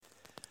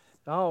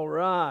All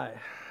right.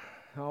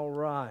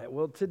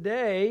 Well,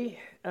 today,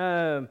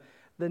 the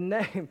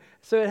name,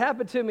 so it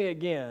happened to me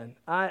again.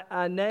 I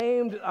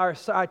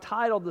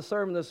titled the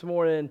sermon this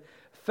morning,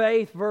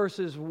 Faith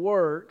versus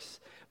Works.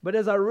 But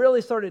as I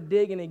really started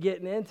digging and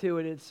getting into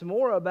it, it's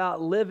more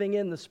about living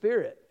in the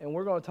Spirit. And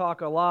we're going to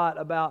talk a lot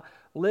about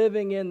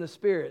living in the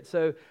Spirit.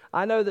 So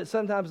I know that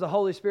sometimes the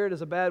Holy Spirit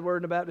is a bad word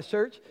in the Baptist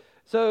church.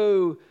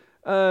 So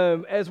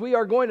as we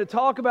are going to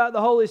talk about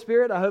the Holy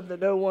Spirit, I hope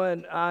that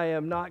I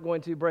am not going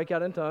to break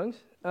out in tongues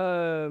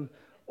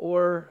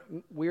or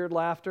weird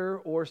laughter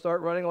or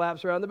start running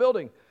laps around the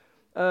building.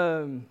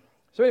 So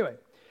anyway,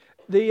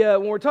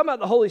 when we're talking about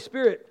the Holy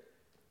Spirit,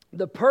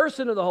 the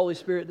person of the Holy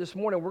Spirit, this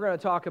morning we're going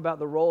to talk about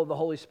the role of the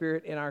Holy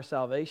Spirit in our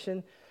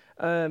salvation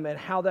and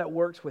how that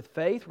works with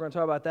faith. We're going to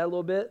talk about that a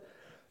little bit.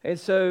 And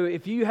so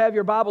if you have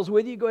your Bibles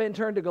with you, go ahead and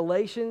turn to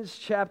Galatians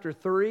chapter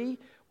 3.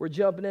 We're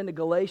jumping into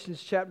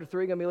Galatians chapter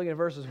 3, going to be looking at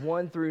verses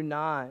 1 through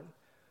 9.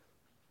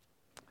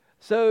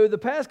 So the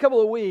past couple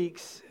of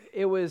weeks,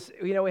 it was,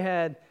 we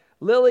had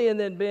Lily and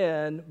then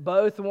Ben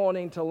both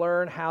wanting to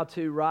learn how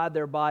to ride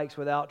their bikes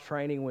without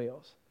training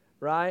wheels,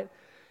 right?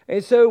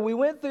 And so we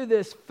went through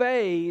this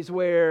phase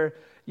where,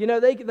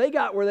 they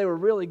got where they were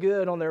really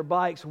good on their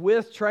bikes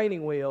with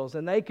training wheels,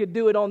 and they could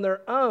do it on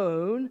their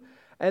own,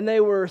 and they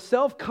were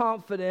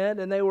self-confident,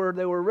 and they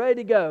were ready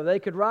to go. They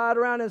could ride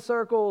around in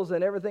circles,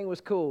 and everything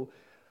was cool.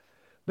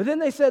 But then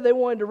they said they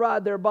wanted to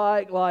ride their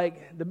bike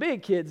like the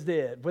big kids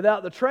did,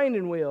 without the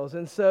training wheels.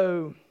 And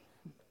so,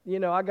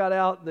 I got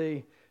out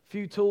the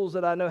few tools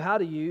that I know how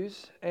to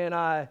use, and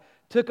I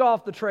took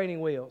off the training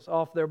wheels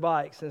off their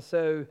bikes. And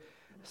so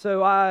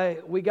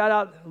we got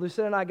out.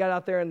 Lucinda and I got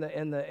out there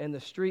in the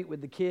street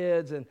with the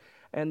kids,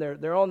 and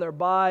they're on their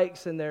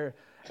bikes, and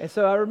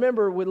so I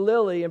remember with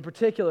Lily in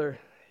particular,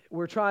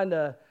 we're trying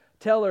to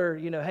tell her,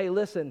 hey,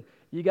 listen,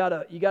 you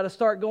gotta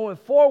start going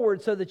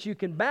forward so that you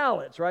can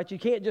balance, right? You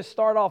can't just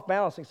start off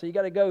balancing. So you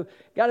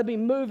gotta be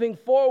moving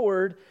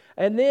forward,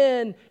 and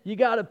then you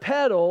gotta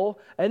pedal,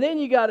 and then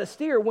you gotta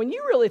steer. When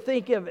you really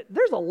think of it,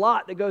 there's a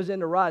lot that goes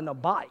into riding a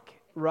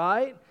bike,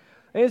 right?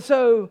 And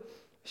so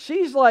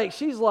she's like,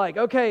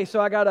 okay,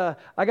 so I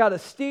gotta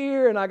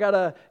steer, and I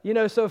gotta,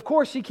 so of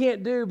course she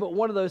can't do but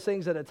one of those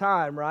things at a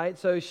time, right?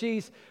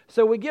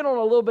 So we get on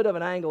a little bit of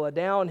an angle, a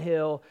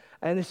downhill,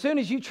 and as soon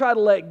as you try to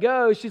let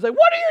go, she's like,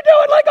 what are you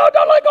doing? Let go,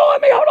 don't let go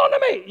of me, hold on to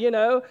me,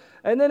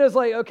 And then it's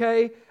like,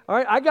 okay, all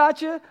right, I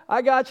got you.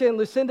 And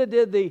Lucinda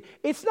did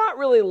it's not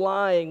really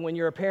lying when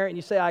you're a parent and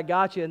you say, I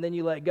got you, and then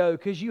you let go,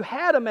 because you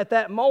had them at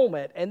that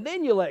moment, and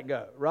then you let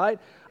go, right?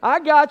 I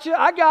got you.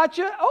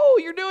 Oh,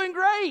 you're doing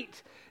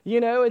great.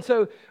 And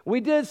so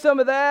we did some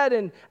of that,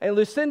 and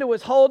Lucinda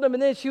was holding them,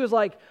 and then she was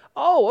like,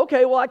 oh,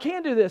 okay, well, I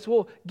can do this.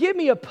 Well, give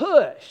me a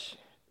push,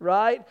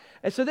 right?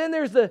 And so then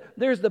there's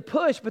the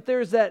push, but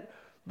there's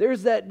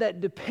that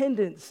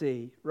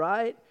dependency,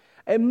 right?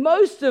 And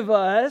most of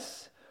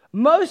us,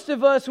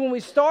 when we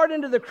start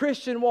into the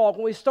Christian walk,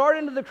 when we start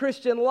into the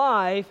Christian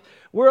life,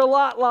 we're a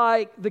lot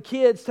like the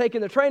kids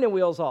taking the training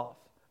wheels off,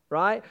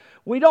 right?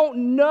 We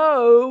don't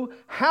know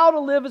how to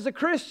live as a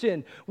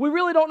Christian. We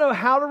really don't know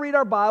how to read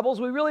our Bibles.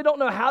 We really don't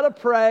know how to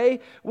pray.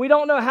 We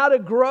don't know how to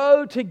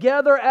grow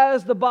together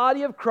as the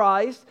body of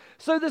Christ.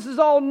 So this is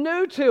all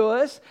new to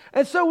us.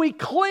 And so we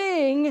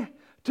cling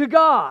to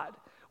God.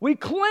 We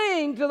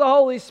cling to the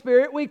Holy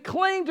Spirit. We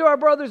cling to our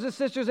brothers and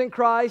sisters in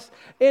Christ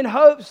in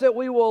hopes that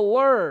we will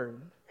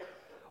learn.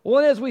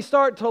 Well, as we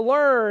start to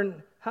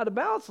learn how to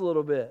balance a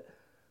little bit,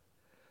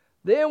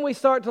 then we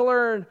start to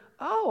learn,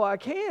 oh, I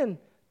can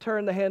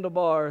turn the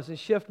handlebars and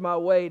shift my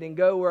weight and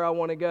go where I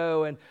want to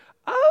go. And,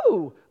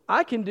 oh,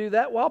 I can do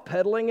that while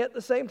pedaling at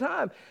the same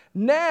time.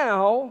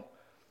 Now,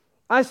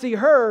 I see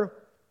her,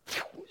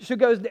 she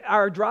goes,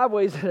 our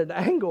driveway's at an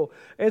angle.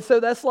 And so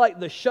that's like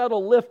the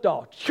shuttle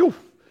liftoff.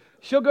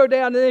 She'll go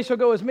down, and then she'll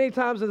go as many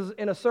times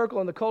in a circle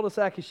in the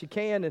cul-de-sac as she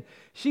can. And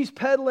she's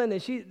pedaling,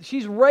 and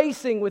she's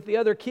racing with the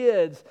other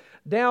kids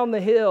down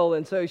the hill.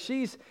 And so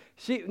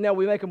now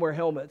we make them wear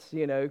helmets,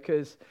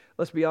 because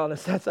let's be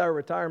honest, that's our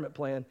retirement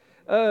plan.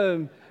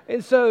 And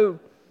so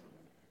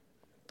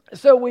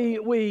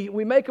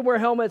we make them wear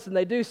helmets, and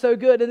they do so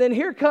good. And then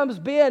here comes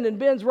Ben, and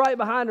Ben's right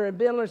behind her, and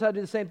Ben learns how to do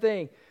the same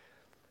thing.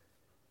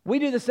 We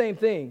do the same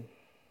thing.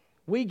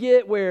 We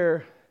get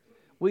where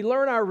we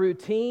learn our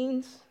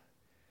routines.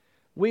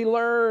 We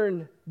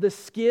learn the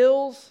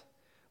skills.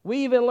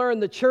 We even learn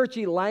the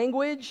churchy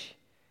language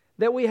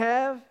that we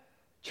have,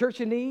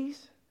 churchanese.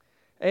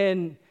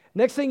 And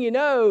next thing you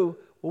know,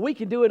 we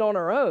can do it on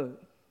our own.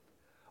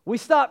 We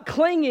stop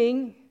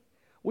clinging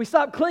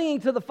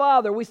to the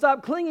Father. We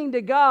stop clinging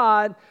to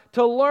God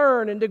to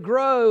learn and to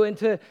grow and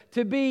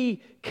to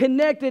be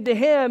connected to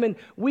Him. And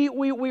we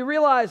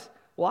realize,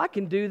 well, I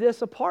can do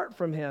this apart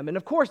from Him. And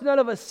of course, none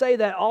of us say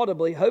that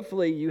audibly.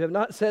 Hopefully, you have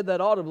not said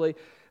that audibly.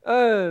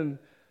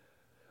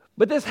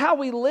 But that's how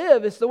we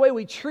live. It's the way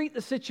we treat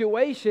the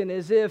situation,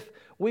 as if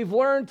we've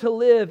learned to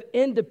live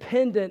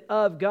independent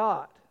of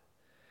God.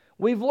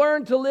 We've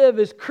learned to live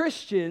as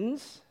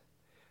Christians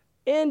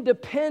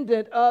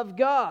independent of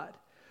God.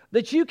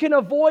 that you can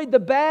avoid the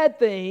bad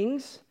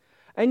things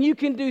and you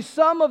can do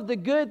some of the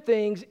good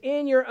things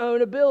in your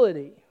own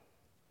ability.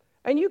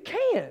 And you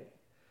can.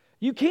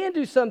 You can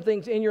do some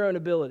things in your own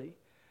ability.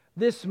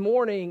 This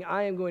morning,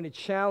 I am going to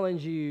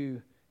challenge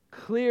you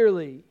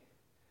clearly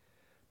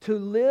to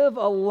live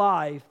a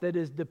life that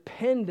is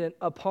dependent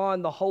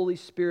upon the Holy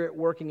Spirit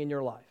working in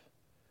your life.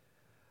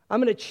 I'm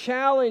going to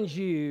challenge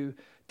you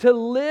to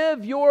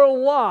live your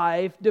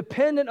life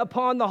dependent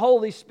upon the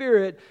Holy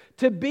Spirit,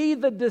 to be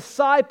the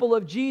disciple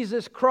of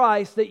Jesus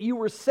Christ that you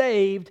were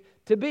saved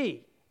to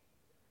be.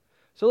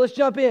 So let's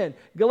jump in.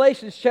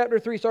 Galatians chapter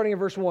 3, starting in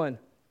verse 1.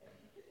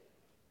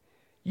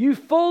 You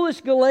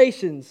foolish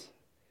Galatians,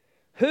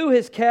 who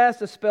has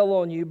cast a spell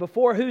on you,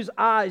 before whose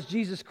eyes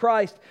Jesus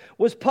Christ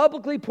was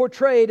publicly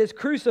portrayed as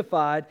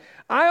crucified?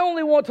 I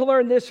only want to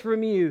learn this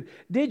from you.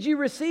 Did you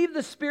receive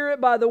the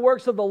Spirit by the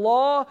works of the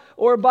law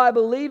or by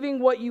believing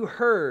what you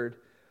heard?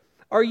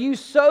 Are you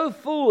so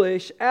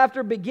foolish?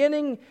 After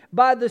beginning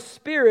by the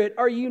Spirit,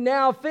 are you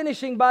now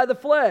finishing by the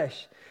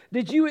flesh?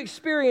 Did you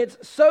experience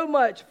so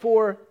much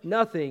for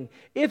nothing,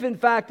 if in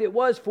fact it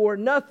was for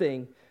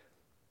nothing?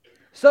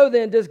 So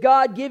then, does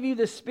God give you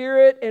the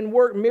Spirit and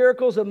work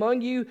miracles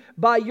among you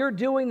by your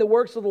doing the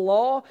works of the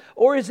law?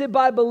 Or is it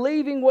by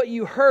believing what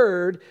you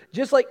heard,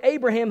 just like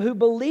Abraham, who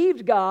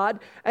believed God,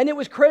 and it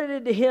was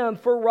credited to him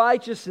for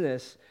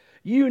righteousness?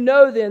 You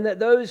know then that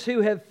those who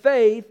have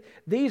faith,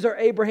 these are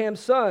Abraham's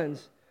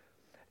sons.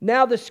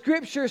 Now the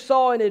Scripture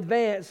saw in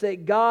advance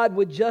that God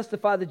would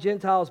justify the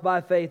Gentiles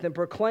by faith and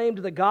proclaimed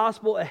the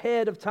gospel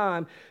ahead of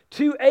time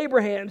to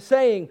Abraham,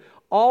 saying,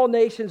 all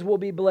nations will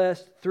be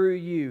blessed through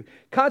you.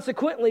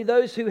 Consequently,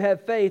 those who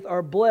have faith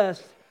are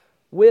blessed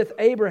with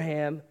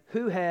Abraham,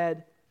 who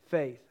had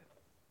faith.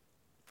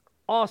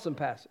 Awesome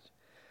passage.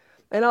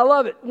 And I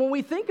love it. When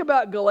we think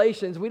about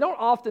Galatians, we don't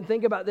often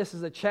think about this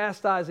as a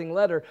chastising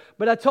letter.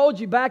 But I told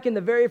you back in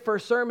the very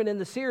first sermon in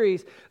the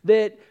series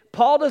that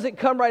Paul doesn't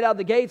come right out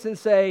the gates and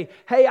say,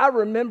 hey, I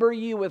remember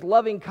you with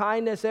loving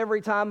kindness every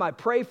time I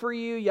pray for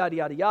you, yada,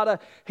 yada, yada.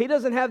 He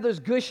doesn't have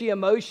those gushy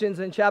emotions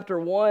in chapter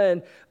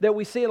 1 that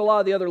we see in a lot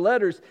of the other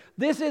letters.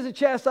 This is a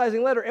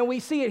chastising letter. And we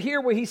see it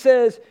here where he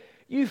says,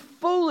 you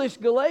foolish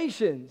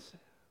Galatians.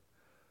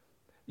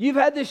 You've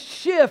had this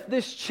shift,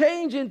 this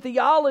change in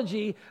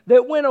theology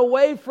that went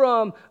away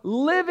from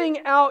living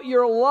out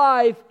your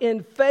life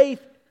in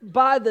faith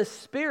by the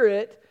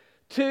Spirit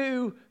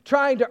to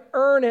trying to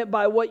earn it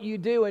by what you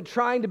do and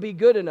trying to be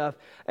good enough.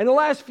 In the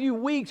last few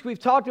weeks, we've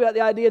talked about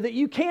the idea that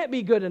you can't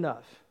be good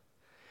enough.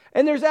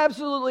 And there's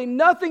absolutely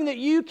nothing that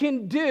you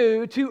can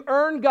do to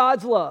earn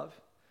God's love.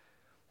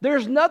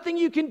 There's nothing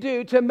you can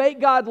do to make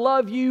God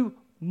love you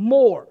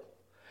more.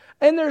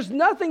 And there's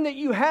nothing that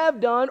you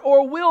have done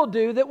or will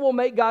do that will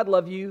make God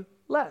love you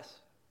less.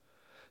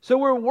 So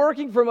we're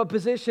working from a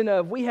position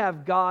of we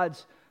have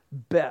God's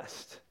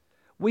best.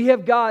 We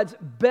have God's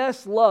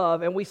best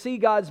love, and we see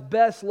God's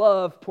best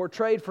love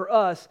portrayed for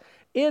us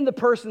in the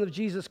person of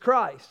Jesus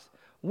Christ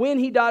when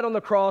He died on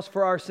the cross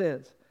for our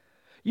sins.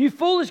 You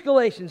foolish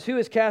Galatians, who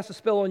has cast a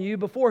spell on you,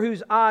 before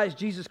whose eyes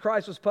Jesus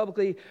Christ was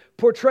publicly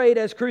portrayed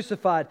as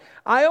crucified?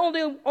 I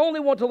only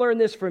want to learn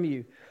this from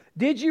you.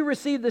 Did you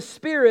receive the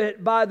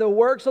Spirit by the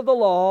works of the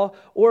law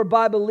or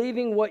by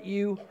believing what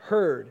you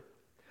heard?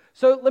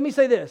 So let me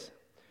say this.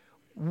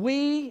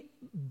 We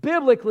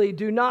biblically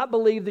do not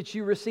believe that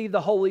you receive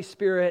the Holy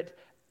Spirit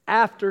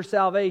after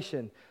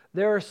salvation.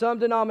 There are some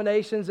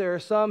denominations, there are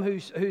some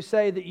who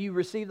say that you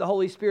receive the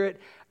Holy Spirit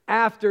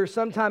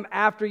sometime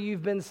after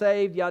you've been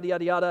saved, yada,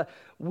 yada, yada.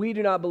 We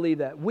do not believe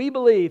that. We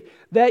believe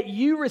that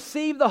you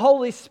receive the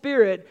Holy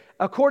Spirit,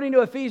 according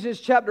to Ephesians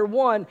chapter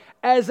 1,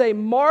 as a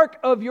mark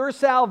of your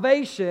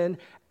salvation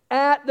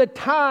at the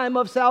time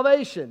of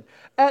salvation.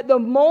 At the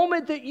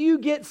moment that you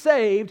get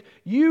saved,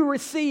 you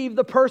receive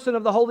the person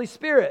of the Holy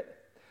Spirit.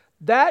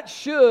 That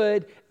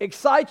should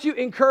excite you,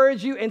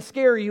 encourage you, and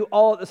scare you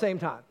all at the same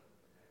time.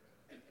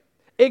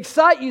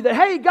 Excite you that,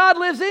 hey, God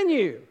lives in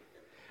you.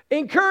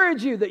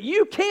 Encourage you that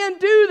you can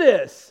do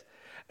this,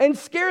 and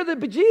scare the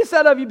bejesus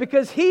out of you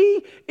because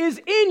He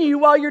is in you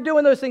while you're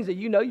doing those things that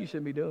you know you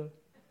shouldn't be doing.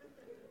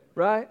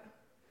 Right?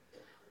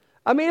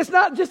 I mean, it's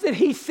not just that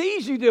He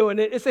sees you doing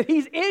it, it's that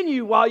He's in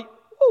you while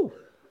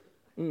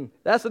you...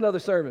 that's another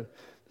sermon.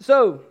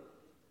 So,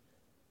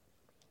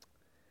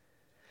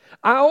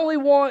 I only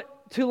want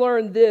to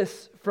learn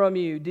this from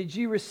you. Did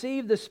you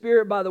receive the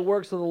Spirit by the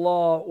works of the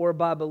law or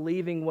by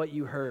believing what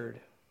you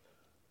heard?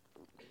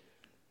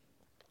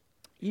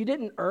 You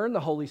didn't earn the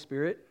Holy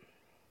Spirit.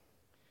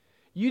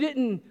 You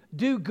didn't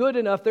do good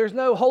enough. There's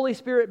no Holy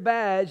Spirit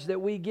badge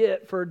that we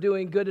get for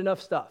doing good enough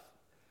stuff.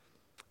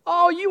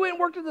 Oh, you went and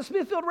worked at the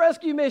Smithfield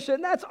Rescue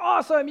Mission. That's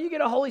awesome. You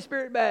get a Holy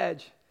Spirit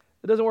badge.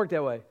 It doesn't work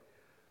that way.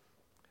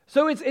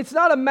 So it's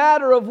not a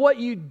matter of what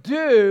you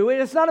do,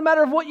 and it's not a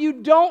matter of what you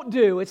don't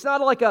do. It's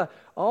not like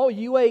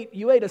you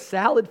ate a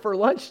salad for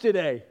lunch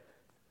today.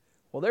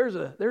 Well, there's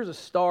a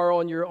star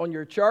on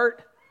your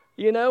chart,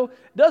 you know.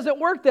 It doesn't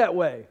work that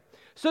way.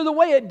 So the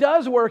way it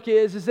does work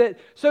is that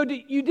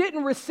you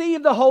didn't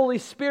receive the Holy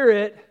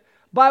Spirit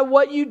by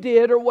what you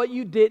did or what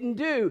you didn't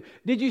do.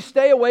 Did you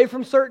stay away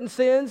from certain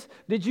sins?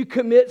 Did you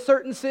commit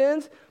certain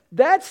sins?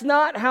 That's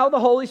not how the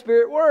Holy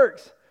Spirit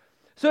works.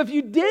 So if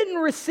you didn't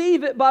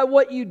receive it by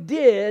what you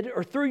did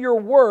or through your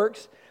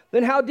works,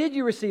 then how did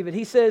you receive it?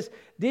 He says,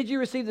 did you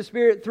receive the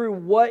Spirit through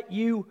what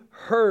you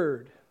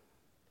heard?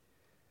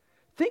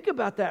 Think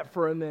about that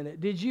for a minute.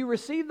 Did you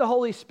receive the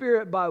Holy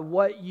Spirit by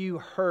what you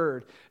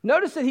heard?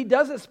 Notice that he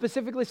doesn't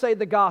specifically say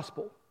the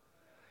gospel.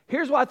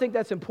 Here's why I think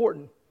that's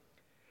important.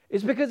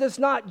 It's because it's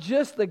not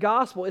just the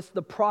gospel, it's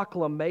the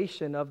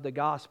proclamation of the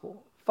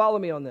gospel. Follow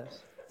me on this.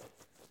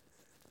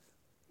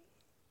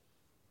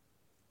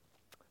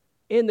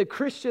 In the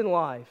Christian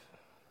life,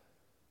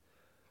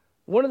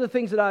 one of the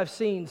things that I've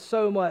seen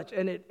so much,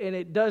 and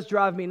it does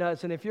drive me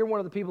nuts, and if you're one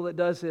of the people that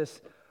does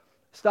this,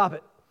 stop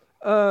it,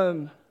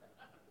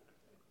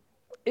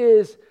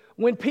 is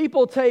when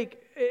people take,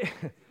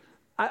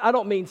 I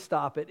don't mean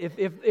stop it.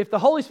 If the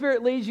Holy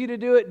Spirit leads you to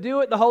do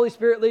it, the Holy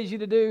Spirit leads you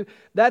to do.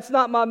 That's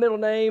not my middle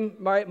name,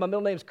 right? My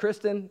middle name's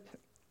Kristen.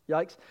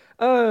 Yikes.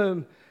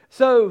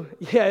 So,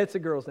 yeah, it's a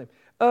girl's name.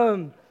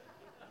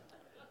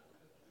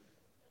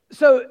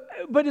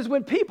 But it's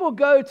when people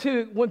go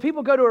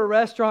to a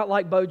restaurant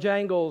like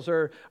Bojangles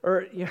or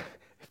you know,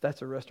 if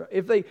that's a restaurant,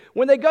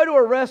 when they go to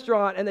a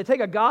restaurant and they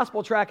take a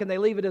gospel tract and they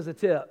leave it as a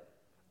tip,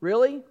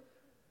 really?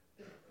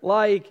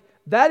 Like,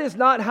 that is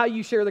not how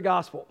you share the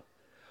gospel.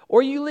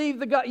 Or you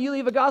leave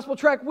a gospel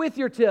tract with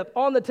your tip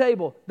on the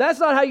table. That's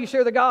not how you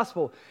share the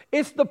gospel.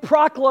 It's the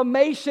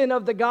proclamation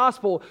of the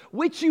gospel,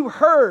 which you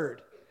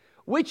heard.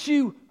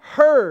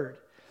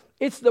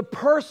 It's the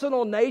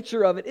personal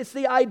nature of it. It's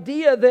the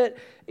idea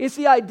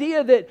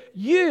that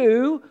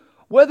you,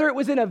 whether it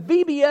was in a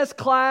VBS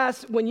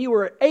class when you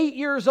were 8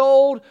 years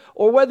old,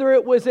 or whether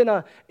it was in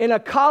a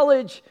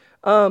college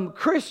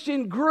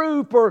Christian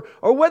group, or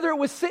whether it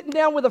was sitting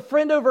down with a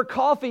friend over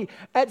coffee,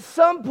 at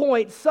some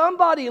point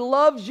somebody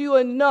loves you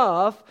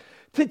enough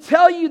to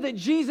tell you that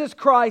Jesus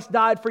Christ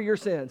died for your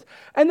sins,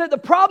 and that the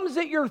problems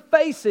that you're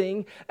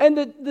facing and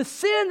the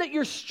sin that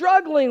you're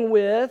struggling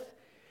with,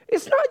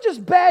 it's not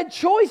just bad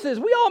choices.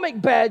 We all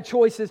make bad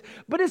choices,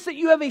 but it's that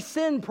you have a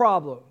sin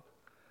problem.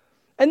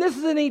 And this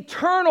is an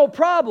eternal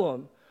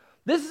problem.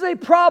 This is a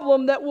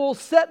problem that will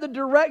set the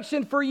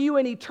direction for you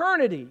in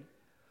eternity.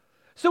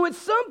 So at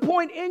some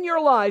point in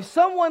your life,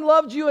 someone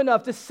loved you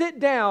enough to sit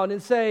down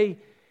and say,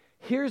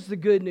 here's the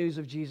good news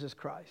of Jesus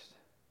Christ.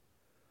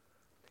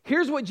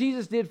 Here's what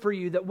Jesus did for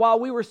you, that while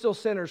we were still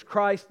sinners,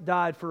 Christ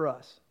died for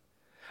us.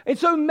 And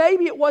so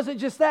maybe it wasn't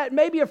just that.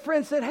 Maybe a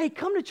friend said, hey,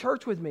 come to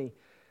church with me.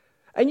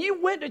 And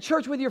you went to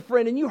church with your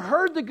friend and you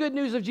heard the good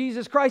news of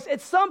Jesus Christ. At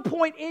some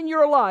point in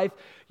your life,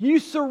 you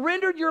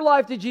surrendered your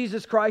life to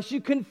Jesus Christ. You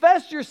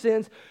confessed your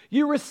sins.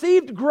 You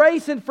received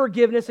grace and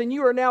forgiveness, and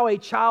you are now a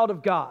child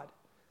of God.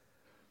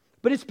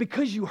 But it's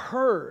because you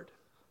heard.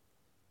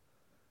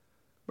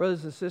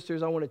 Brothers and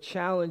sisters, I want to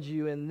challenge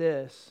you in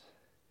this.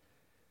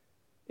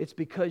 It's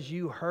because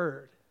you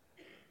heard.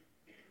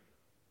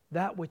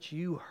 That which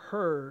you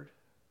heard,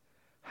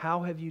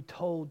 how have you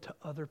told to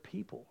other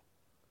people?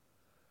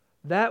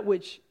 That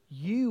which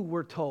you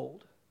were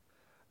told,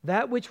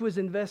 that which was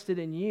invested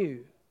in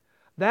you,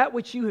 that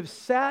which you have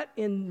sat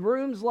in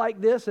rooms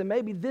like this, and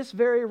maybe this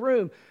very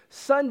room,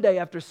 Sunday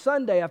after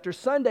Sunday after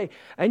Sunday,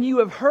 and you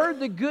have heard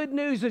the good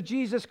news of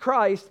Jesus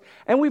Christ,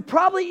 and we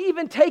probably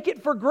even take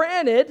it for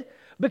granted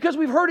because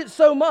we've heard it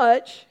so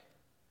much.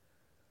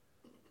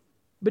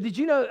 But did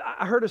you know,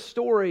 I heard a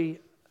story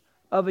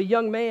of a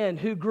young man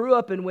who grew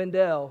up in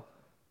Wendell,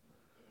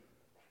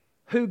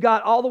 who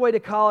got all the way to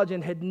college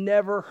and had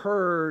never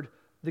heard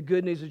the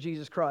good news of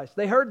Jesus Christ.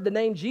 They heard the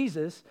name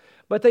Jesus,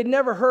 but they'd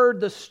never heard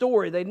the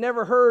story. They'd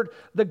never heard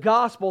the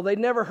gospel. They'd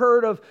never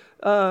heard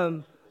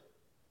of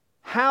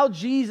how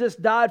Jesus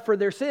died for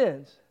their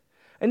sins.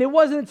 And it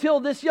wasn't until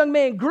this young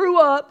man grew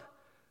up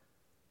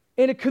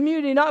in a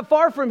community not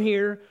far from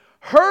here,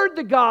 heard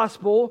the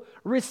gospel,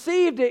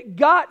 received it,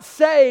 got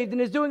saved,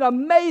 and is doing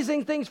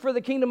amazing things for the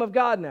kingdom of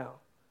God now.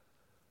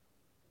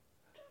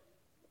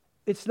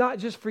 It's not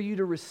just for you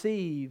to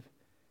receive,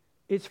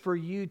 it's for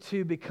you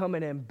to become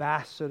an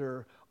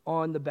ambassador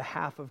on the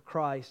behalf of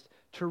Christ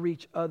to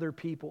reach other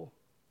people.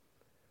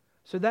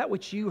 So that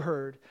which you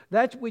heard,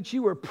 that which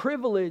you were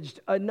privileged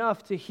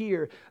enough to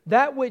hear,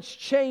 that which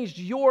changed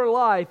your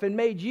life and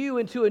made you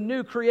into a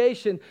new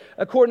creation,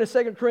 according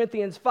to 2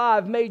 Corinthians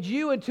 5, made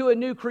you into a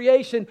new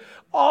creation,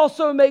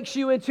 also makes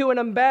you into an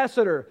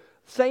ambassador.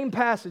 Same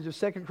passage of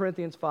 2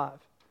 Corinthians 5.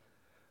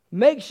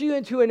 Makes you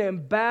into an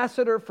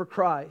ambassador for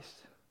Christ.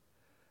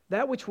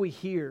 That which we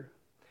hear.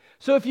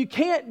 So if you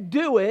can't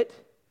do it,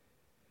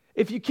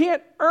 if you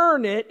can't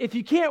earn it, if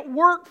you can't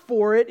work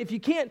for it, if you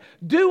can't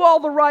do all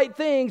the right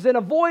things and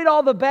avoid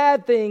all the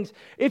bad things,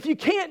 if you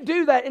can't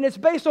do that and it's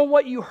based on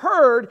what you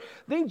heard,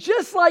 then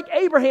just like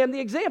Abraham,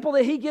 the example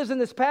that he gives in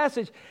this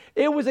passage,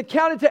 it was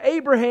accounted to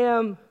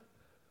Abraham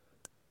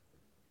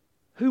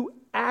who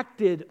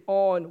acted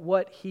on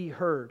what he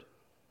heard.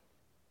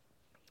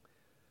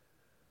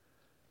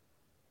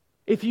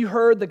 If you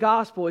heard the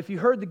gospel, if you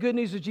heard the good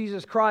news of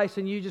Jesus Christ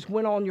and you just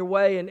went on your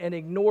way and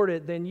ignored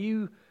it, then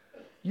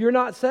you're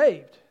not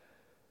saved.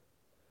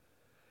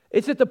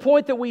 It's at the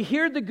point that we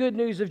hear the good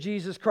news of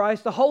Jesus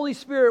Christ, the Holy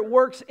Spirit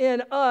works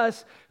in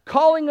us,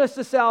 calling us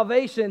to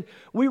salvation.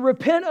 We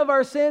repent of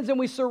our sins and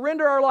we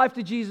surrender our life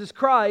to Jesus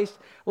Christ.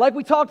 Like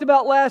we talked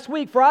about last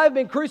week, for I have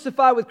been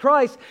crucified with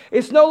Christ.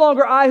 It's no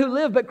longer I who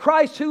live, but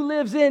Christ who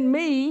lives in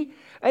me.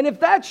 And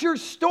if that's your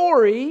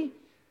story,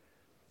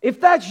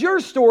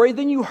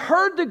 then you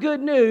heard the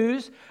good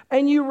news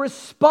and you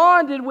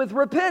responded with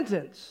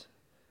repentance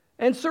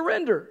and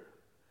surrender.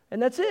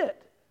 And that's it.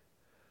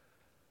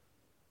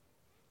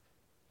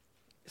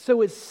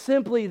 So it's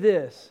simply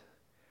this.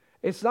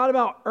 It's not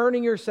about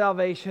earning your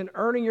salvation,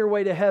 earning your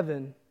way to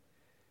heaven.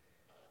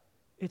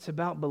 It's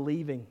about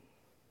believing.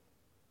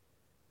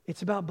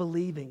 It's about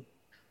believing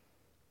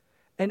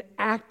and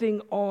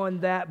acting on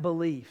that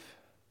belief.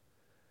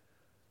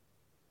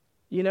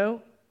 You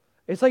know?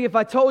 It's like if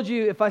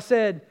I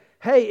said,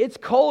 hey, it's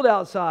cold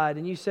outside,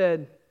 and you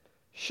said,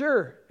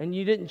 sure, and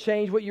you didn't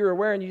change what you were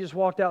wearing, you just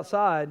walked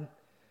outside.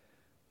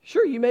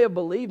 Sure, you may have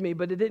believed me,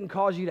 but it didn't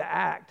cause you to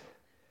act.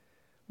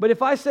 But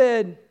if I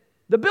said,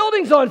 the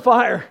building's on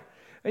fire,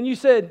 and you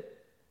said,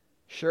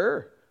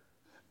 sure,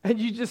 and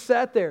you just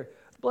sat there,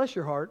 bless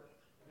your heart.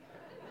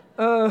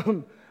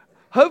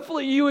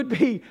 Hopefully you would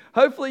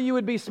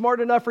be smart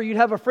enough, or you'd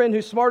have a friend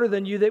who's smarter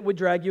than you that would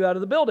drag you out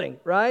of the building,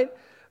 right?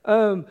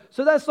 So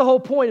that's the whole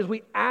point, is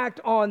we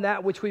act on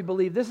that which we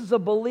believe. This is a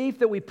belief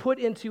that we put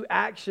into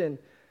action.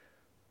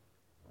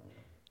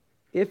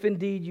 If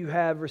indeed you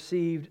have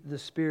received the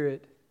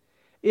Spirit,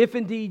 if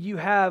indeed you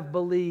have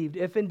believed,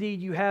 if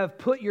indeed you have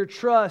put your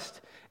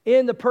trust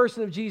in the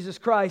person of Jesus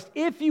Christ,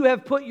 if you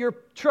have put your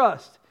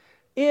trust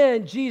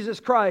in Jesus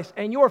Christ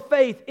and your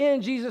faith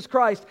in Jesus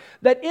Christ,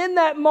 that in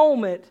that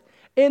moment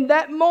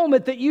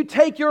that you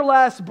take your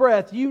last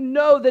breath, you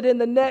know that in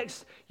the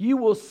next you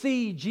will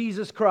see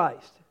Jesus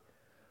Christ.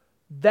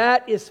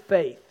 That is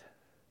faith.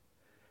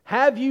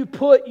 Have you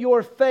put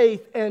your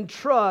faith and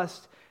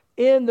trust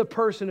in the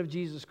person of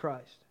Jesus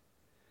Christ?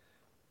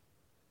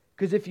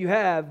 Because if you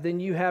have, then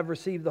you have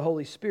received the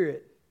Holy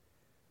Spirit.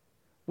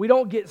 We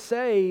don't get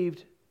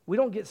saved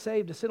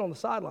to sit on the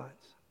sidelines.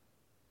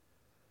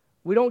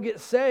 We don't get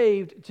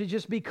saved to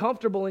just be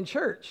comfortable in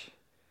church.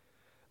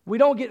 We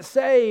don't get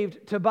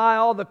saved to buy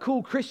all the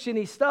cool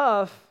Christian-y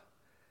stuff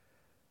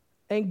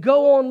and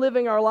go on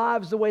living our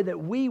lives the way that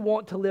we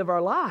want to live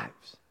our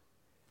lives.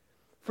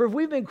 For if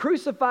we've been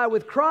crucified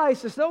with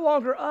Christ, it's no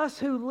longer us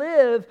who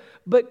live,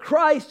 but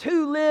Christ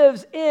who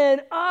lives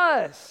in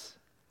us.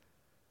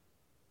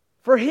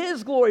 For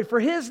His glory, for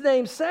His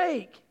name's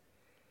sake.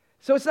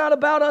 So it's not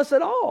about us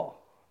at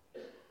all.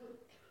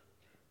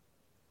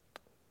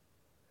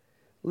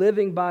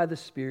 Living by the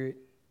Spirit.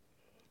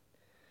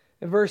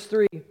 In verse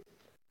 3,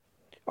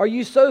 are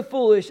you so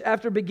foolish?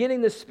 After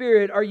beginning the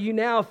Spirit, are you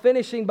now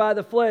finishing by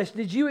the flesh?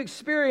 Did you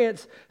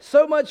experience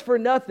so much for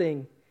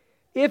nothing,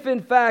 if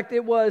in fact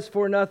it was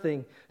for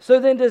nothing? So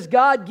then does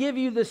God give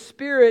you the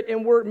Spirit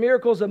and work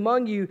miracles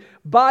among you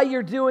by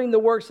your doing the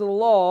works of the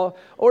law?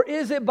 Or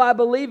is it by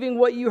believing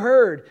what you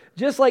heard?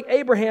 Just like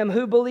Abraham,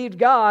 who believed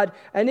God,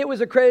 and it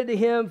was accredited to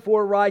him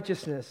for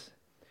righteousness.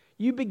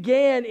 You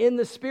began in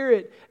the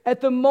Spirit.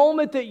 At the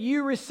moment that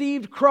you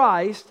received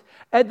Christ,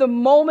 at the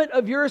moment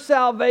of your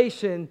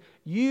salvation,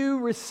 you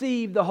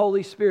received the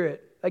Holy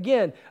Spirit.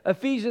 Again,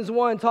 Ephesians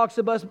 1 talks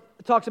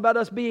about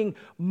us being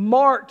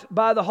marked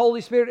by the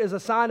Holy Spirit as a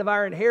sign of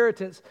our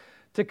inheritance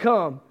to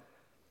come.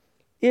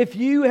 If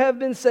you have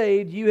been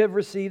saved, you have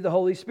received the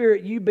Holy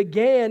Spirit. You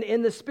began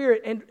in the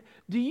Spirit. And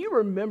do you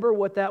remember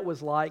what that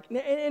was like?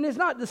 And it's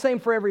not the same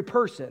for every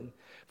person.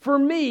 For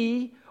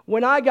me,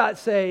 when I got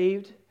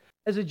saved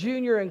as a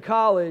junior in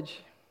college,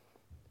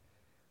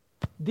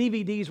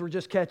 DVDs were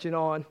just catching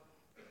on.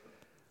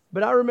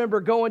 But I remember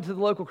going to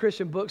the local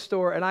Christian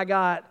bookstore, and I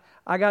got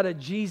a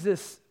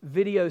Jesus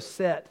video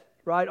set,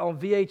 right, on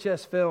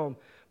VHS film.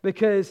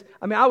 Because,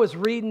 I was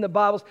reading the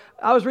Bible.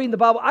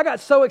 I got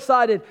so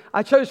excited.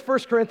 I chose 1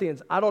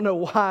 Corinthians. I don't know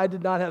why I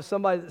did not have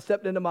somebody that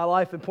stepped into my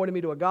life and pointed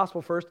me to a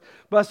gospel first.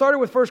 But I started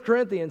with 1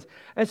 Corinthians.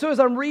 And so as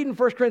I'm reading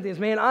 1 Corinthians,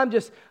 man,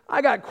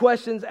 I got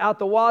questions out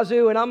the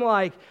wazoo. And I'm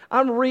like,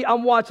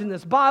 I'm watching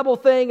this Bible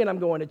thing, and I'm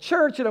going to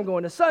church, and I'm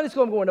going to Sunday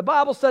school, I'm going to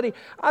Bible study.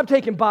 I'm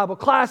taking Bible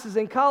classes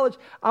in college.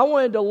 I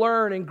wanted to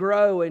learn and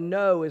grow and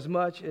know as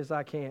much as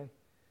I can.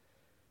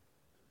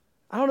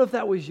 I don't know if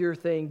that was your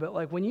thing, but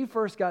like when you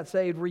first got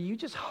saved, were you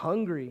just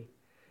hungry?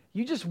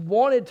 You just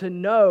wanted to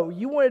know.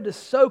 You wanted to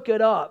soak it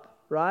up,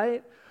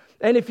 right?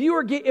 And if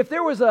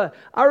there was I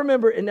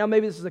remember, and now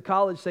maybe this is a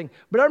college thing,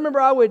 but I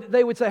remember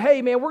they would say,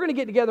 hey man, we're going to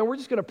get together and we're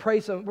just going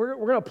to we're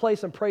going to play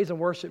some praise and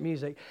worship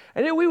music.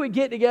 And then we would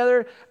get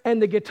together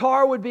and the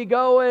guitar would be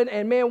going,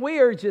 and man, we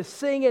are just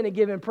singing and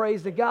giving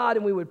praise to God,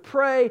 and we would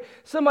pray.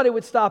 Somebody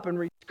would stop and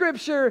read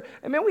scripture,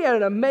 and man, we had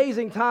an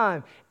amazing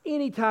time.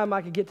 Anytime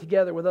I could get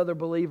together with other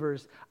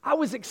believers, I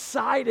was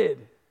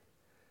excited.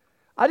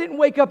 I didn't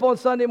wake up on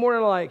Sunday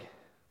morning like,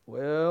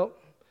 well,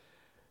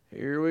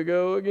 here we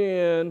go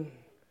again.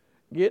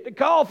 Get the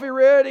coffee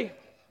ready,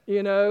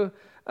 you know.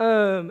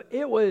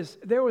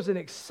 There was an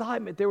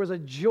excitement, there was a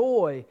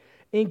joy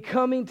in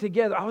coming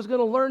together. I was going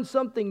to learn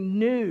something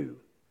new.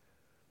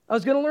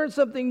 And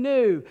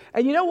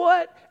you know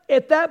what?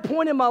 At that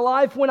point in my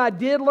life, when I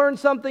did learn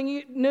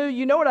something new,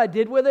 you know what I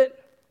did with it?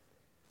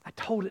 I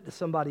told it to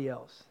somebody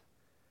else.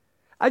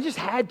 I just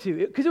had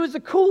to, because it was the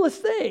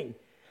coolest thing.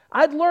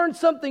 I'd learned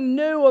something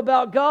new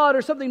about God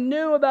or something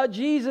new about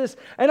Jesus,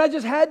 and I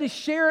just had to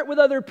share it with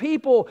other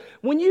people.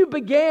 When you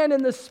began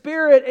in the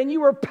Spirit and you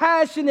were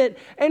passionate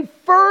and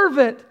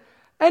fervent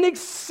and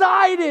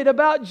excited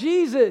about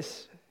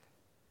Jesus,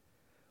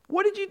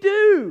 what did you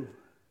do?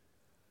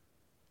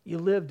 You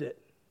lived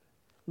it.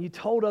 You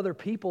told other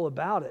people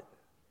about it.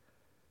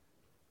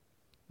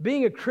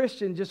 Being a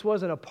Christian just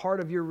wasn't a part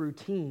of your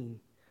routine.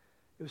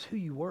 It was who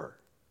you were.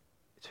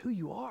 It's who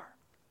you are.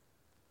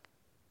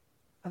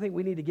 I think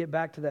we need to get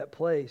back to that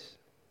place.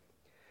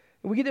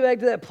 And we get back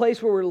to that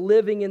place where we're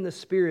living in the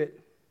Spirit.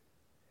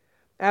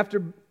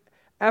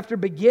 After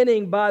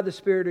beginning by the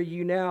Spirit, are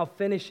you now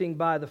finishing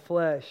by the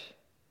flesh?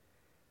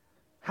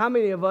 How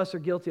many of us are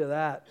guilty of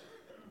that?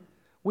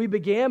 We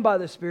began by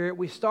the Spirit,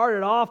 we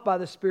started off by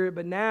the Spirit,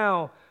 but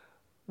now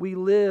we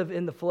live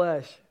in the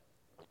flesh.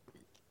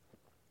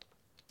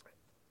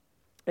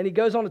 And he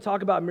goes on to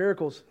talk about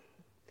miracles.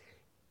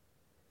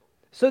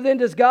 So then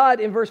does God,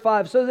 in verse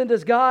 5, so then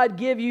does God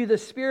give you the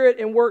Spirit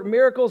and work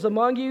miracles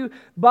among you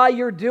by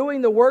your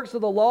doing the works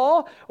of the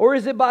law? Or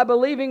is it by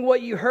believing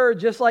what you heard,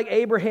 just like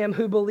Abraham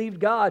who believed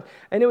God,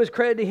 and it was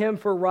credited to him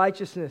for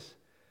righteousness?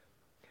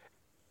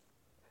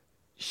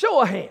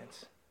 Show of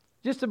hands,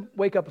 just to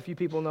wake up a few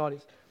people in the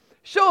audience.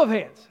 Show of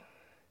hands.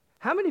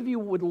 How many of you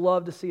would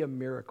love to see a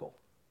miracle?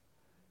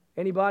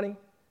 Anybody?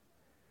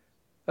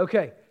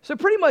 Okay, so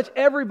pretty much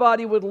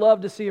everybody would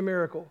love to see a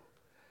miracle.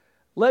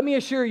 Let me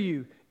assure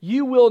you,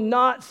 you will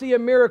not see a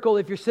miracle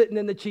if you're sitting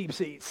in the cheap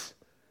seats,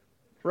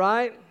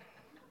 right?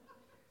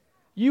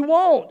 You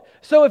won't.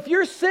 So if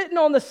you're sitting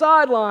on the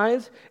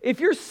sidelines, and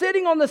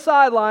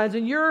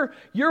you're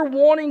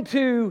wanting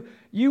to,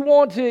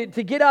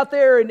 to get out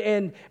there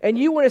and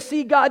you want to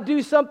see God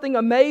do something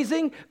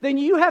amazing, then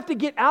you have to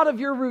get out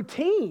of your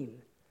routine.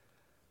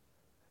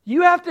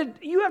 You have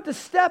to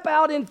step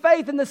out in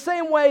faith in the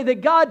same way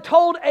that God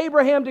told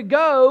Abraham to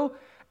go,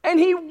 and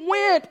he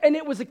went, and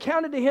it was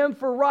accounted to him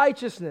for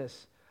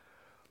righteousness.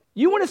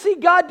 You want to see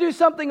God do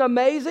something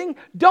amazing?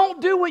 Don't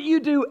do what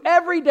you do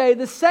every day,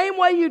 the same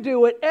way you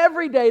do it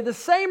every day, the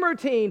same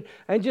routine,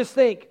 and just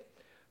think,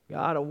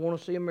 God, I want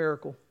to see a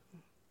miracle.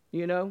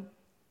 You know?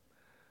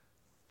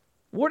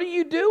 What are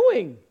you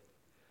doing?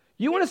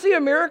 You want to see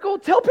a miracle?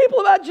 Tell people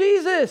about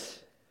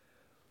Jesus.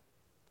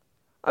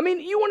 I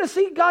mean, you want to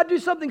see God do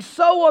something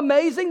so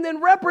amazing,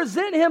 then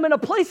represent Him in a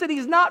place that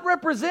He's not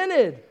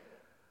represented.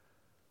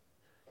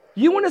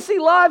 You want to see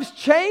lives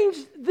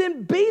changed?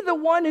 Then be the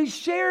one who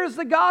shares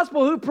the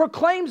gospel, who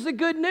proclaims the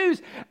good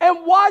news,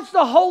 and watch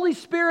the Holy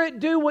Spirit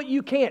do what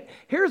you can't.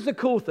 Here's the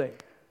cool thing.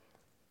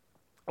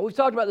 We've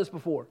talked about this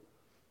before.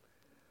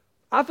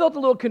 I felt a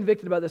little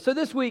convicted about this. So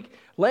this week,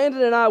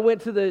 Landon and I went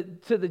to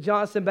the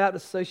Johnston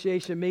Baptist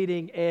Association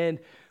meeting, and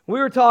we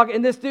were talking,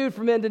 and this dude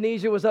from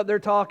Indonesia was up there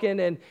talking,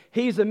 and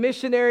he's a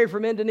missionary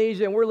from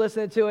Indonesia, and we're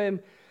listening to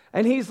him,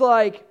 and he's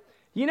like,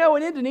 you know,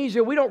 in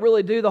Indonesia, we don't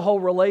really do the whole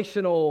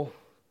relational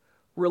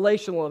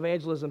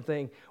evangelism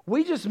thing.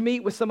 We just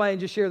meet with somebody and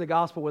just share the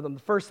gospel with them.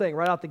 The first thing,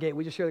 right out the gate,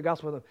 we just share the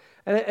gospel with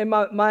them. And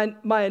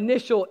my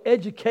initial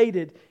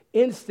educated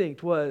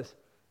instinct was,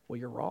 well,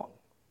 you're wrong.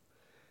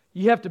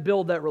 You have to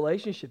build that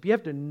relationship. You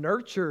have to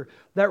nurture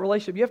that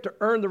relationship. You have to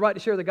earn the right to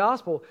share the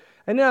gospel.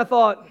 And then I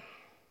thought,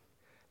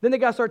 then the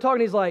guy started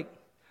talking. He's like,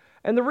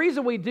 and the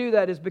reason we do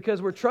that is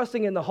because we're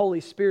trusting in the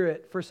Holy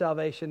Spirit for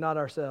salvation, not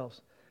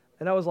ourselves.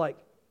 And I was like,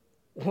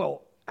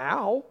 well,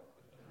 ow.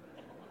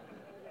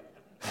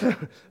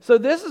 So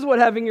this is what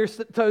having your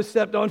toes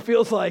stepped on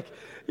feels like,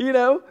 you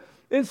know?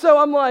 And so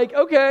I'm like,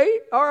 okay,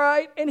 all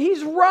right. And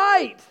he's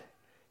right.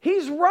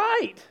 He's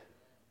right.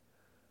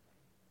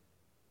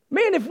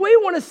 Man, if we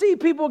want to see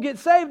people get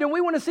saved and we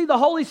want to see the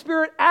Holy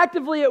Spirit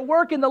actively at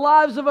work in the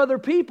lives of other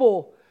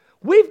people,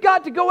 we've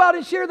got to go out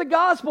and share the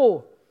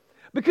gospel.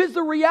 Because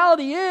the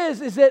reality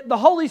is that the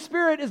Holy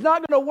Spirit is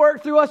not going to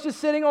work through us just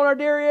sitting on our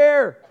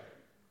derriere.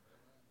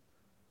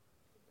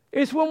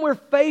 It's when we're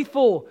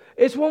faithful.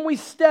 It's when we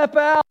step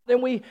out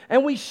and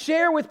we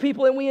share with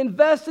people and we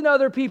invest in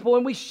other people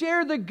and we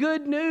share the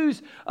good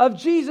news of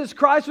Jesus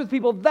Christ with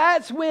people.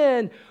 That's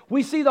when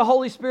we see the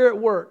Holy Spirit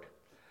work.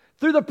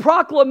 Through the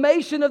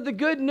proclamation of the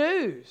good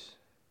news.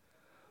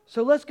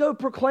 So let's go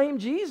proclaim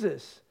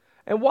Jesus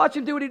and watch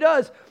Him do what He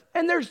does.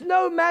 And there's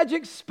no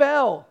magic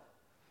spell.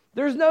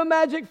 There's no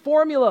magic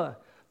formula.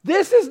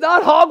 This is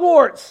not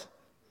Hogwarts.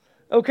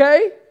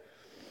 Okay?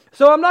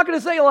 So I'm not going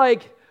to say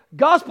like,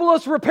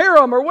 Gospelus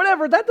reparum or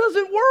whatever. That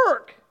doesn't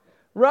work.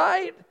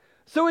 Right?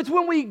 So it's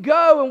when we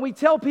go and we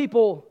tell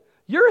people,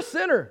 you're a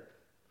sinner.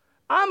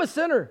 I'm a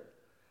sinner.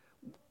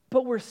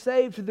 But we're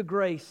saved through the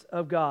grace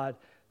of God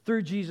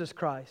through Jesus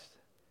Christ.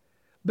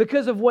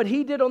 because of what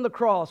He did on the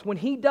cross. When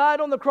He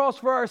died on the cross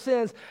for our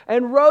sins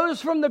and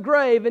rose from the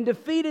grave and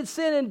defeated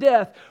sin and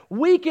death,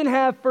 we can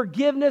have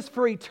forgiveness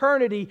for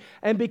eternity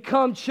and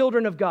become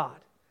children of God.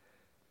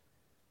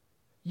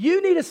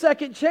 You need a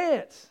second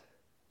chance.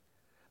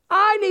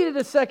 I needed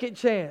a second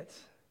chance.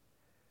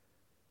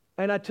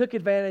 And I took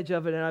advantage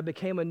of it, and I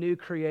became a new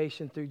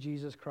creation through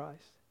Jesus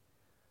Christ.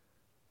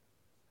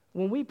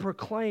 When we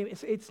proclaim,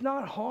 it's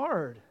not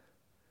hard.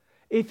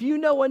 If you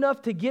know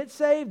enough to get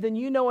saved, then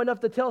you know enough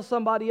to tell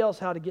somebody else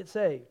how to get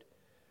saved.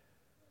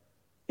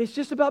 It's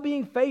just about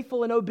being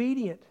faithful and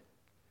obedient.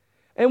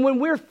 And when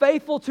we're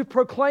faithful to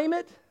proclaim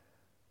it,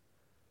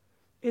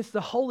 it's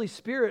the Holy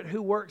Spirit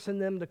who works in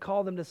them to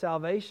call them to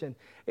salvation.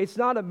 It's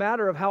not a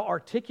matter of how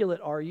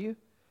articulate are you.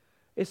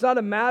 It's not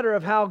a matter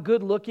of how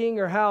good looking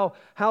or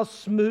how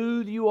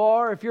smooth you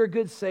are. If you're a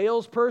good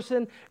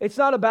salesperson, it's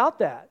not about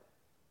that.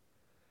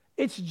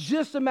 It's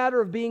just a matter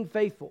of being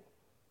faithful.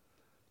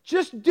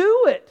 Just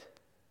do it.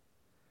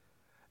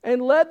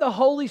 And let the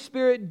Holy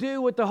Spirit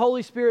do what the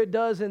Holy Spirit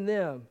does in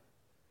them.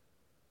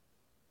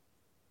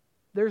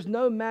 There's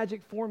no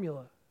magic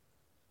formula.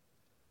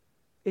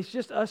 It's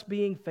just us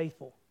being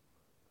faithful.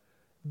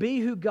 Be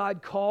who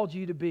God called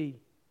you to be.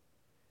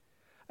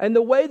 And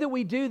the way that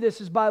we do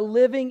this is by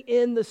living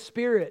in the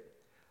Spirit.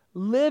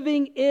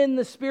 Living in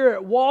the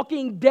Spirit,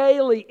 walking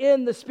daily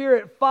in the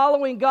Spirit,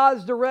 following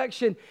God's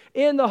direction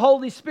in the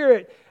Holy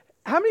Spirit.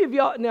 How many of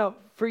y'all, now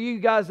for you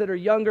guys that are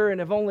younger and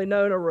have only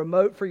known a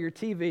remote for your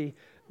TV,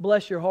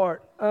 bless your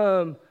heart.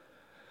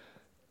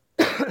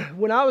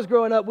 When I was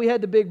growing up, we had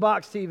the big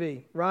box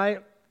TV,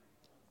 right?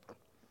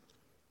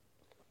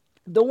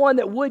 The one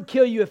that would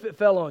kill you if it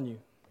fell on you.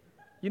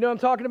 You know what I'm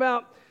talking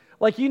about?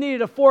 Like you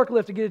needed a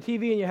forklift to get a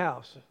TV in your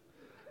house,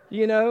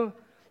 you know?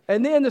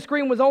 And then the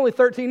screen was only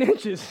 13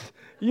 inches,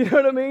 you know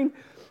what I mean?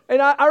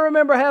 And I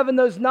remember having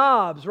those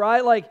knobs,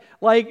 right? Like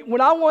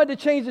when I wanted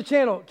to change the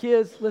channel,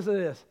 kids, listen to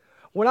this.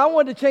 When I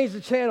wanted to change the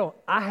channel,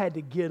 I had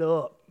to get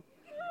up.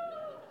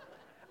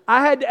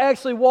 I had to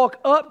actually walk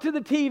up to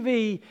the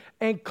TV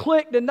and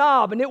click the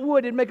knob, and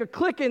it'd make a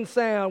clicking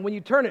sound when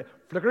you turn it,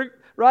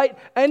 right?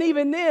 And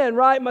even then,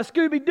 right, my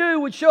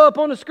Scooby-Doo would show up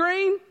on the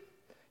screen.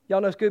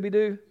 Y'all know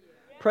Scooby-Doo?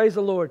 Yeah. Praise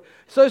the Lord.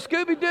 So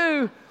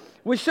Scooby-Doo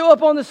would show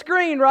up on the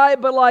screen, right?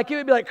 But like it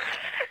would be like,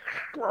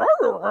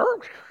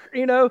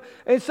 you know.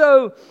 And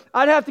so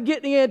I'd have to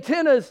get the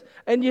antennas,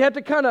 and you have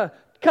to kind of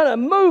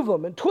move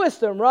them and twist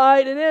them,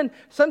 right? And then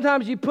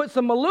sometimes you put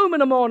some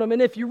aluminum on them.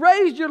 And if you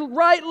raised your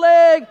right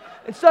leg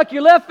and stuck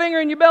your left finger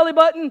in your belly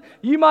button,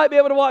 you might be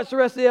able to watch the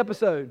rest of the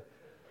episode.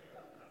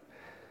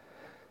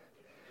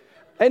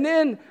 And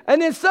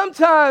then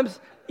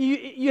sometimes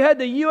you had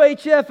the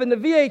UHF and the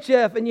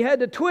VHF, and you had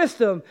to twist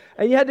them,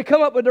 and you had to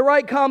come up with the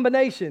right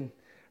combination,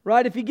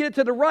 right? If you get it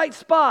to the right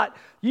spot,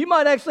 you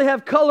might actually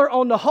have color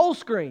on the whole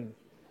screen,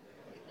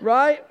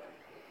 right?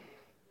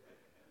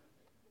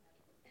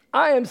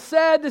 I am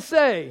sad to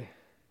say,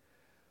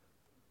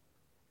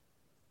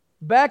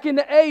 back in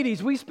the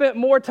 80s, we spent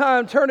more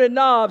time turning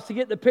knobs to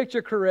get the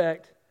picture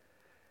correct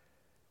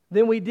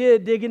than we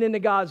did digging into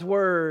God's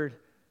Word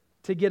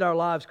to get our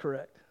lives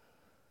correct.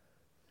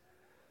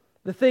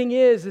 The thing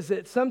is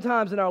that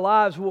sometimes in our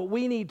lives, what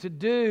we need to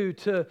do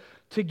to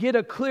get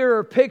a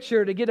clearer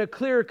picture, to get a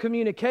clearer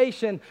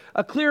communication,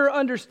 a clearer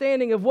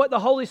understanding of what the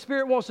Holy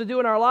Spirit wants to do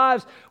in our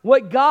lives,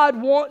 what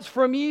God wants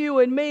from you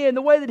and me, and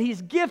the way that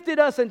He's gifted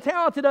us and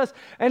talented us,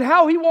 and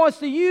how He wants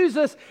to use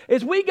us,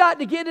 is we got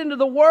to get into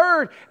the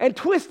Word and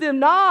twist them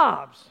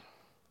knobs.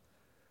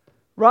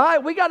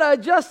 Right? We got to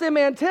adjust them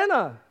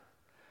antenna.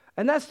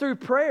 And that's through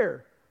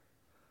prayer.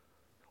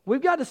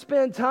 We've got to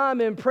spend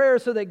time in prayer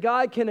so that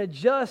God can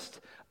adjust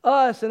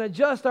us and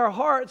adjust our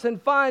hearts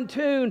and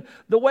fine-tune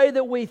the way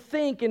that we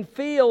think and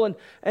feel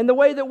and the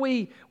way that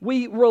we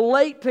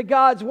relate to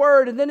God's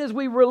Word. And then as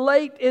we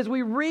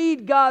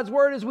read God's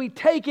Word, as we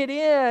take it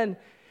in,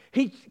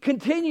 He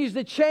continues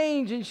to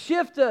change and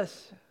shift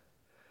us.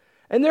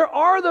 And there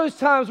are those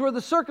times where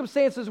the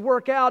circumstances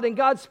work out and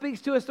God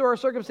speaks to us through our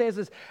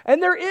circumstances.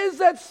 And there is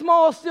that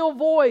small, still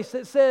voice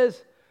that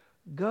says,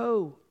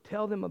 go,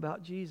 tell them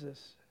about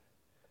Jesus.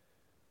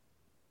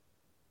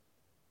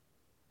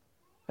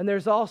 And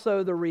there's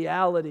also the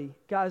reality.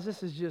 Guys,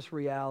 this is just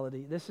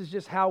reality. This is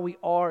just how we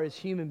are as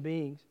human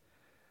beings.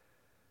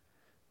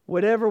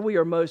 Whatever we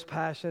are most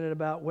passionate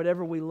about,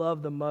 whatever we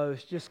love the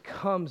most, just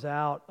comes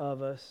out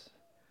of us.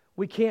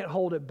 We can't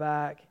hold it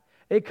back.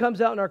 It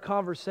comes out in our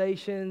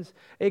conversations.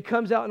 It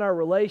comes out in our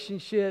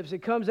relationships.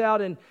 It comes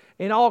out in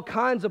all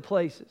kinds of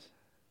places.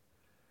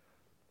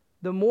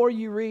 The more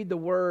you read the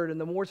Word and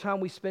the more time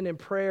we spend in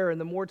prayer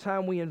and the more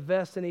time we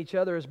invest in each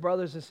other as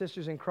brothers and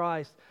sisters in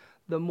Christ,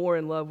 the more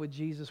in love with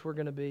Jesus we're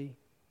going to be.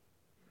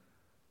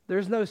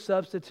 There's no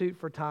substitute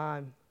for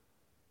time,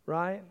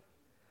 right?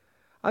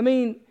 I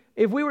mean,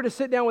 if we were to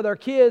sit down with our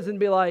kids and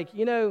be like,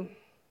 you know,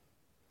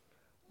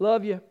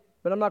 love you,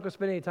 but I'm not going to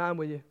spend any time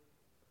with you.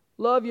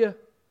 Love you.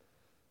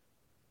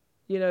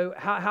 You know,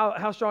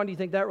 how strong do you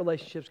think that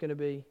relationship's going to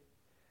be?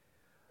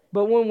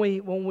 But when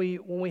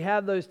we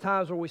have those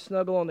times where we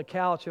snuggle on the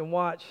couch and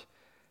watch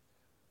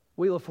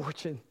Wheel of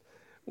Fortune,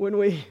 when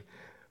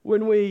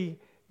we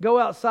go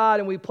outside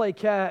and we play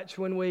catch,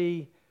 when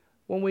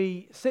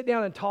we sit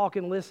down and talk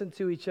and listen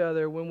to each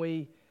other, when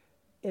we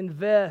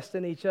invest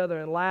in each other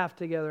and laugh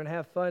together and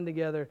have fun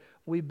together,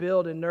 we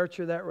build and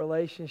nurture that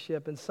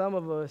relationship. And some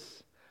of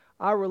us,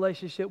 our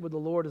relationship with the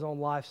Lord is on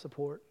life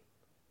support.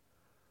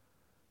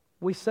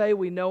 We say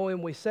we know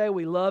Him, we say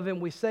we love Him,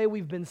 we say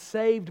we've been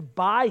saved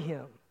by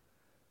Him.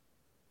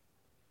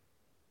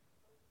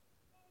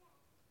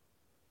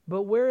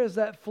 But where is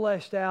that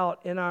fleshed out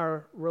in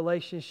our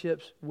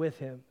relationships with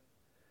Him?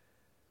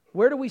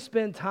 Where do we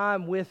spend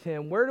time with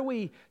Him? Where do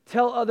we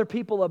tell other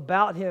people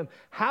about Him?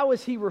 How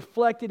is He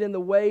reflected in the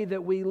way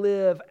that we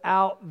live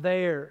out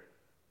there?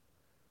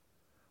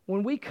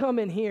 When we come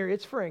in here,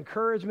 it's for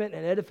encouragement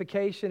and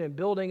edification and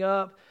building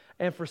up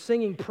and for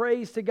singing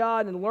praise to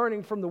God and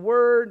learning from the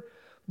Word.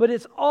 But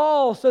it's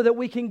all so that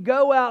we can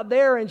go out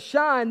there and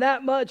shine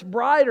that much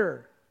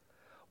brighter.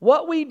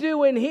 What we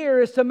do in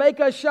here is to make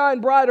us shine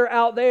brighter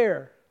out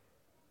there.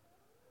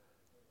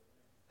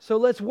 So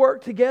let's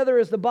work together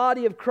as the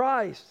body of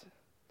Christ.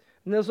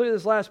 And let's look at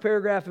this last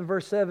paragraph in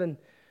verse 7.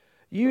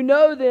 You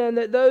know then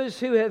that those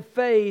who have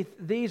faith,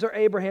 these are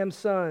Abraham's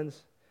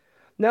sons.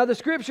 Now the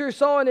Scripture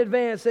saw in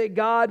advance that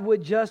God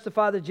would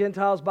justify the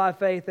Gentiles by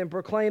faith and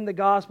proclaim the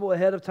gospel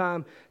ahead of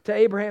time to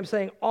Abraham,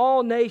 saying,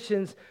 all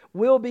nations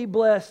will be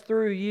blessed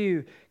through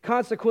you.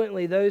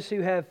 Consequently, those who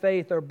have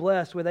faith are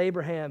blessed with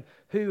Abraham,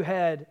 who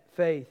had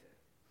faith.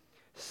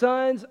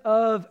 Sons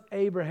of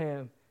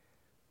Abraham.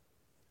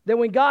 That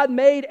when God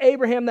made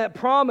Abraham that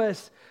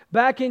promise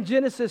back in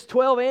Genesis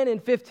 12 and in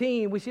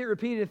 15, we see it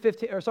repeated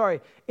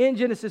in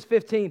Genesis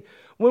 15.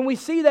 When we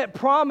see that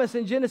promise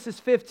in Genesis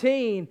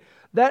 15,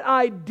 that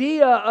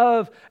idea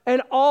of,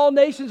 and all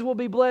nations will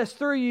be blessed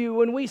through you,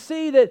 when we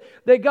see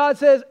that God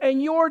says,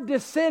 and your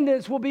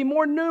descendants will be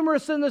more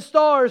numerous than the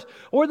stars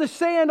or the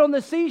sand on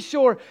the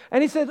seashore,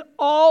 and He says,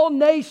 all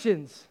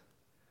nations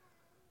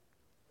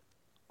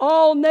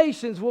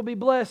will be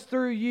blessed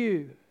through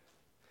you.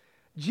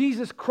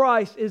 Jesus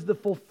Christ is the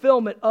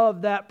fulfillment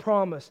of that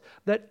promise,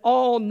 that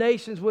all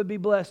nations would be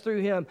blessed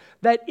through Him.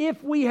 That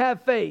if we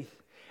have faith,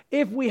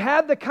 if we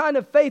have the kind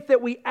of faith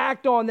that we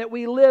act on, that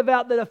we live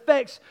out, that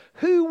affects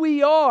who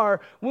we are,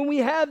 when we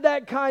have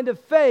that kind of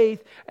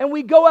faith and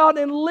we go out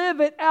and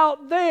live it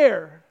out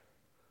there,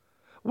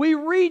 we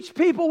reach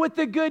people with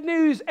the good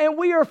news and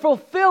we are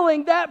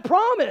fulfilling that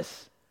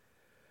promise.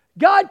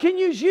 God can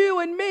use you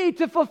and me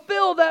to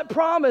fulfill that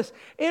promise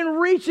in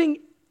reaching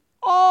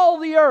all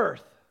the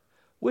earth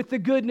with the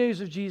good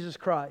news of Jesus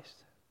Christ.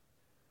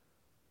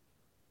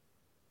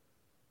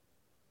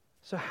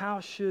 So how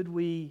should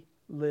we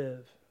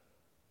live?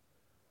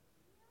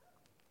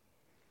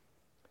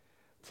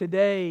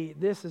 Today,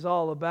 this is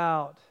all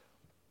about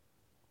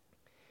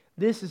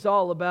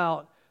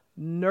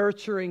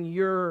nurturing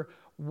your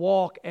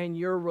walk and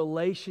your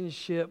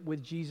relationship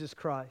with Jesus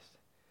Christ.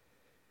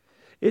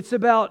 It's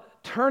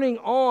about turning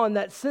on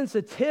that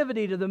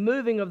sensitivity to the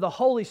moving of the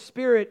Holy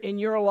Spirit in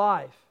your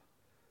life.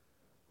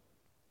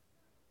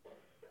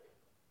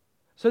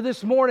 So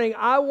this morning,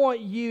 I want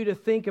you to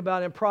think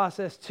about and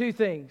process two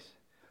things.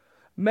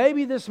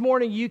 Maybe this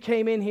morning you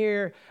came in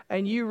here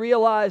and you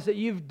realize that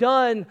you've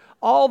done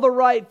all the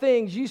right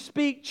things. You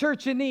speak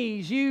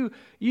churchanese.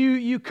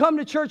 You come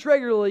to church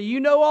regularly. You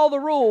know all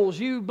the rules.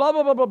 You blah,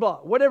 blah, blah, blah, blah.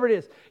 Whatever it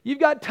is. You've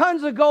got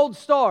tons of gold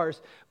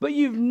stars, but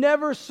you've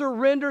never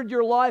surrendered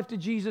your life to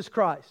Jesus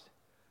Christ.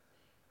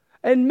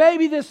 And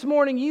maybe this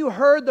morning you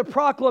heard the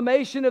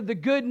proclamation of the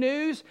good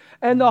news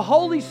and the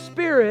Holy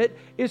Spirit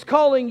is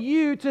calling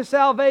you to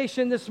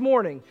salvation this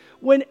morning.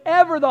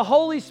 Whenever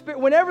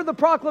the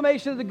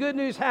proclamation of the good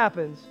news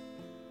happens,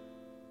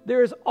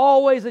 there is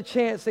always a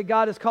chance that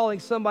God is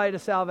calling somebody to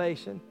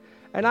salvation.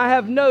 And I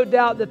have no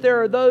doubt that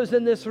there are those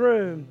in this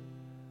room,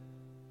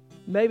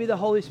 maybe the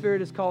Holy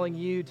Spirit is calling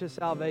you to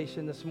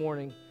salvation this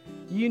morning.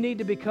 You need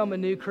to become a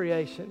new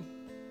creation.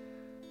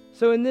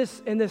 So in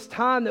this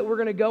time that we're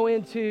going to go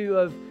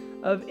into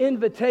of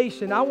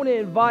invitation, I want to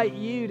invite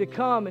you to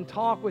come and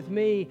talk with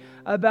me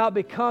about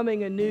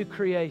becoming a new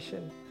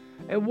creation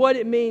and what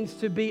it means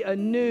to be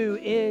anew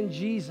in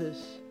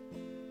Jesus.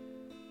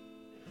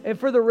 And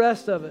for the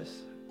rest of us,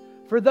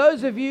 for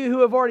those of you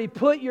who have already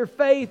put your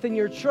faith and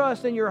your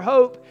trust and your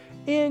hope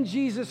in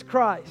Jesus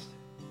Christ,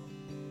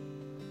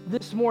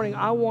 this morning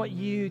I want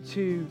you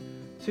to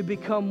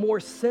become more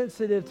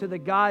sensitive to the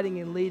guiding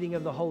and leading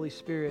of the Holy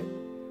Spirit.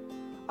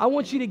 I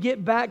want you to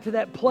get back to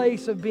that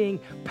place of being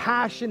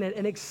passionate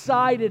and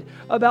excited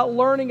about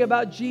learning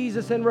about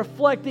Jesus and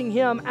reflecting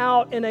Him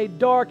out in a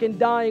dark and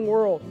dying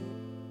world.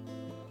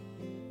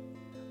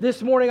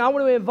 This morning, I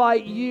want to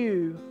invite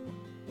you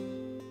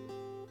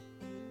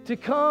to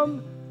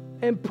come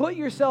and put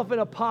yourself in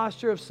a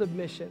posture of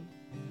submission,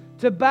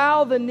 to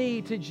bow the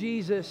knee to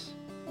Jesus.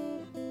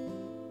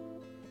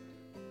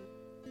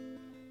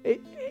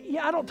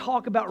 I don't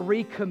talk about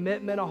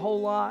recommitment a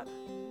whole lot.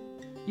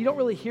 You don't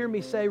really hear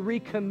me say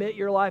recommit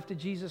your life to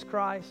Jesus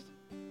Christ.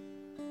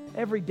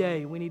 Every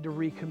day we need to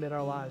recommit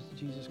our lives to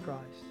Jesus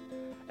Christ.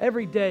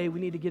 Every day we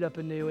need to get up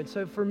anew. And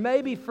so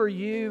maybe for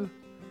you,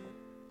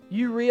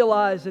 you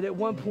realize that at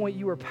one point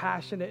you were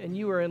passionate and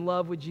you were in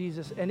love with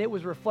Jesus and it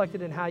was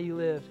reflected in how you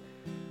lived.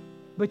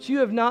 But you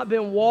have not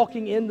been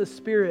walking in the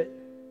Spirit.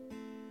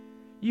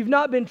 You've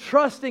not been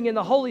trusting in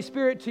the Holy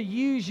Spirit to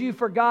use you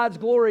for God's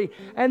glory.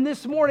 And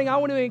this morning, I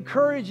want to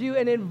encourage you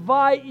and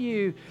invite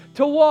you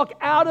to walk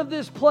out of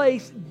this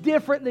place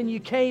different than you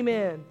came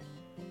in,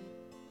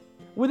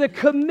 with a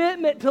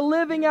commitment to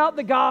living out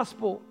the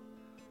gospel,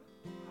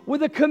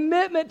 with a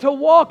commitment to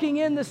walking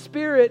in the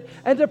Spirit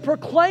and to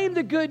proclaim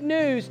the good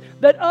news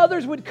that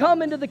others would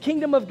come into the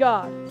kingdom of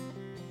God,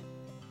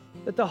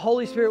 that the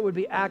Holy Spirit would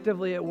be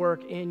actively at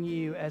work in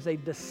you as a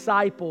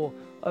disciple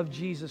of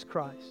Jesus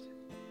Christ.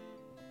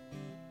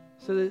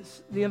 So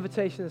the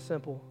invitation is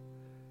simple.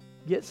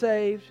 Get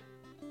saved,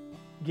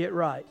 get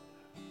right.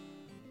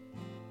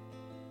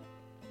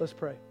 Let's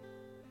pray.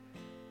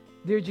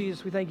 Dear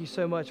Jesus, we thank you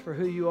so much for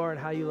who you are and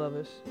how you love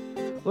us.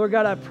 Lord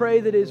God, I pray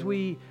that as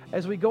we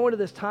go into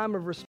this time of